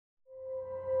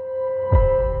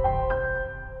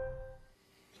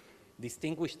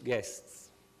distinguished guests,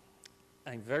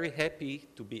 I'm very happy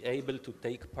to be able to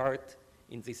take part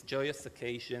in this joyous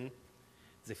occasion,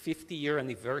 the 50-year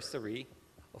anniversary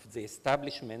of the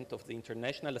establishment of the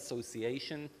International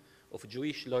Association of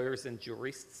Jewish Lawyers and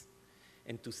Jurists,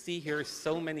 and to see here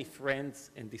so many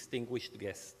friends and distinguished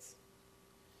guests.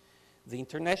 The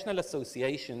International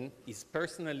Association is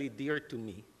personally dear to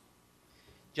me.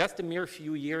 Just a mere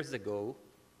few years ago,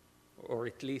 or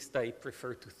at least I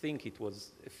prefer to think it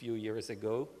was a few years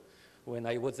ago, when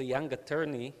I was a young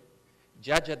attorney,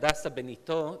 Judge Hadassah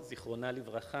Benito, Zichrona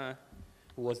Livracha,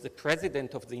 who was the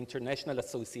president of the International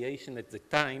Association at the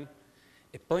time,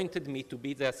 appointed me to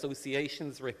be the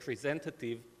association's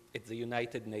representative at the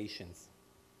United Nations.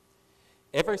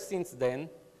 Ever since then,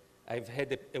 I've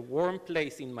had a warm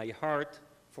place in my heart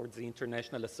for the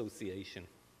International Association.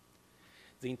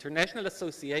 The International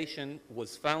Association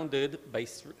was founded by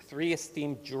three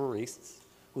esteemed jurists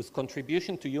whose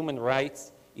contribution to human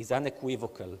rights is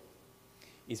unequivocal.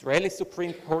 Israeli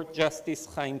Supreme Court Justice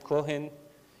Chaim Cohen,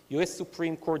 US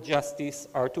Supreme Court Justice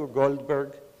Arthur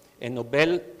Goldberg, and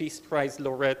Nobel Peace Prize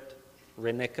laureate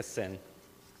René Cassin.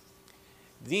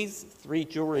 These three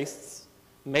jurists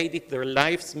made it their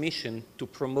life's mission to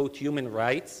promote human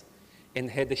rights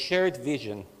and had a shared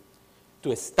vision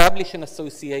to establish an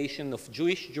association of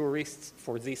Jewish jurists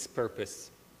for this purpose.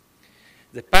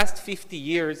 The past 50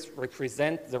 years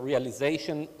represent the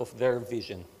realization of their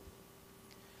vision.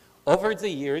 Over the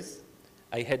years,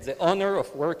 I had the honor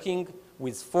of working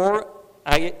with four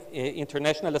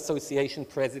International Association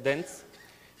presidents,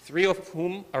 three of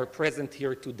whom are present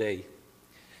here today.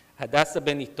 Hadassah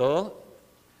Benito,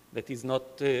 that is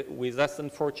not with us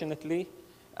unfortunately,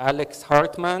 Alex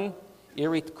Hartman,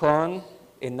 Irit Cohn,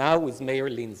 and now with Meir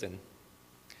Linzen.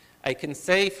 I can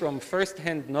say from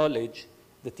first-hand knowledge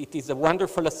that it is a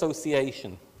wonderful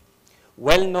association,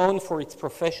 well known for its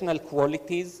professional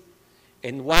qualities,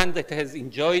 and one that has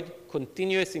enjoyed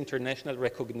continuous international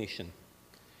recognition.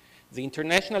 The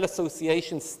International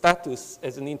Association's status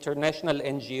as an international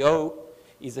NGO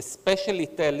is especially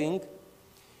telling.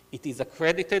 It is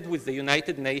accredited with the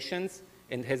United Nations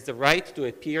and has the right to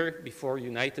appear before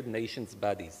United Nations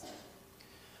bodies.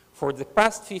 For the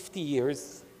past 50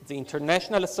 years, the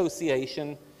International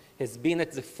Association has been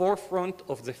at the forefront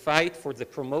of the fight for the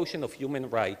promotion of human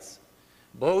rights,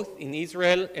 both in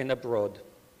Israel and abroad.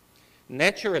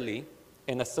 Naturally,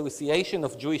 an association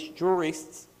of Jewish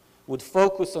jurists would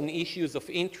focus on issues of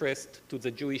interest to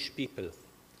the Jewish people.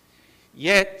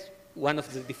 Yet, one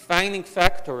of the defining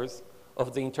factors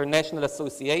of the International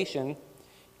Association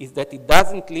is that it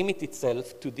doesn't limit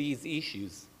itself to these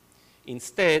issues,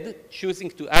 instead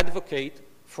choosing to advocate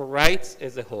for rights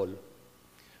as a whole.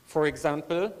 For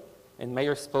example, and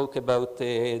Meir spoke about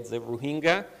the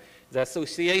Rohingya, the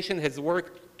association has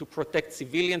worked to protect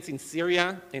civilians in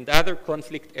Syria and other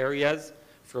conflict areas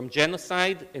from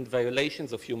genocide and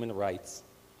violations of human rights.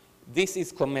 This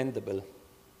is commendable.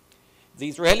 The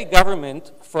Israeli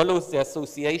government follows the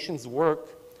association's work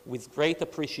with great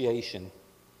appreciation.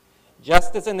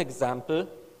 Just as an example,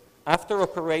 after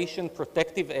Operation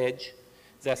Protective Edge,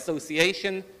 the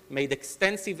association made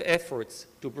extensive efforts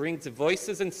to bring the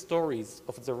voices and stories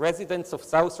of the residents of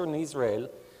southern Israel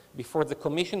before the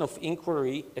Commission of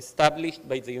Inquiry established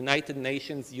by the United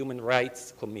Nations Human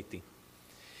Rights Committee.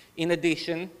 In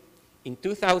addition, in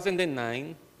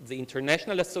 2009, the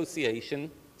International Association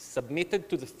submitted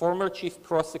to the former chief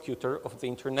prosecutor of the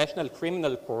International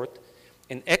Criminal Court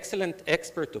an excellent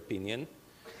expert opinion,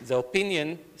 the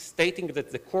opinion stating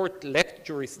that the court lacked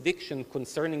jurisdiction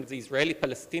concerning the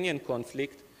Israeli-Palestinian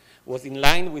conflict was in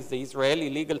line with the Israeli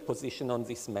legal position on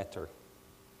this matter.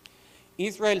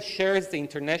 Israel shares the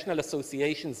International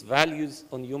Association's values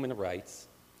on human rights.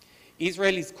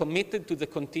 Israel is committed to the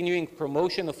continuing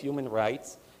promotion of human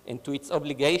rights and to its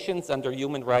obligations under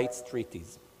human rights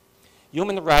treaties.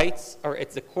 Human rights are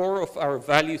at the core of our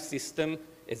value system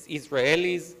as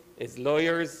Israelis, as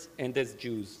lawyers, and as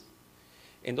Jews.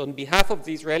 And on behalf of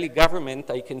the Israeli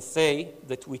government, I can say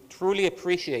that we truly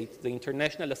appreciate the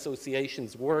International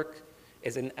Association's work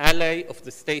as an ally of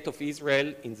the State of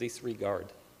Israel in this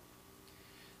regard.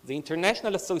 The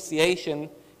International Association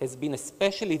has been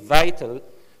especially vital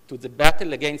to the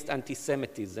battle against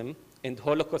anti-Semitism and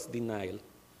Holocaust denial.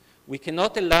 We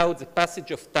cannot allow the passage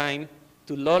of time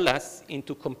to lull us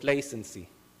into complacency.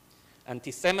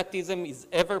 Anti-Semitism is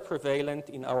ever prevalent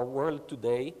in our world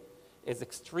today as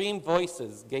extreme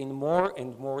voices gain more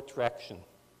and more traction.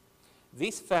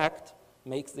 This fact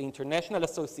makes the International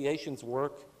Association's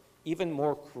work even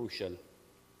more crucial.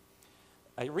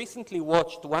 I recently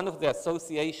watched one of the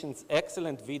association's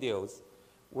excellent videos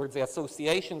where the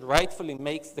association rightfully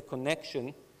makes the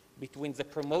connection between the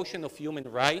promotion of human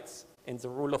rights and the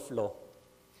rule of law.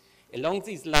 Along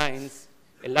these lines,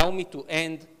 allow me to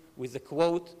end with a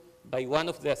quote by one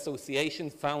of the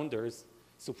association founders,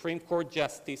 Supreme Court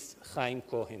Justice Chaim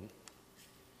Cohen.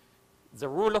 The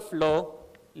rule of law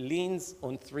leans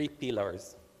on three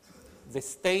pillars: the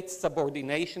state's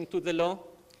subordination to the law,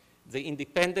 the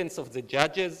independence of the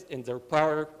judges and their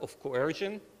power of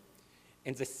coercion,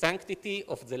 and the sanctity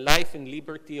of the life and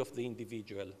liberty of the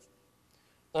individual.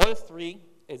 All three,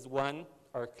 as one,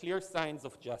 are clear signs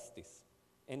of justice.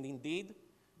 And indeed,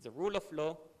 the rule of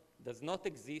law does not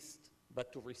exist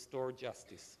but to restore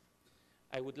justice.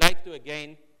 I would like to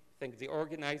again thank the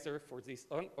organizers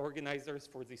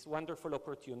for this wonderful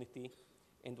opportunity,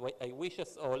 and I wish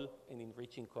us all an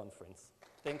enriching conference.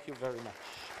 Thank you very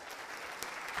much.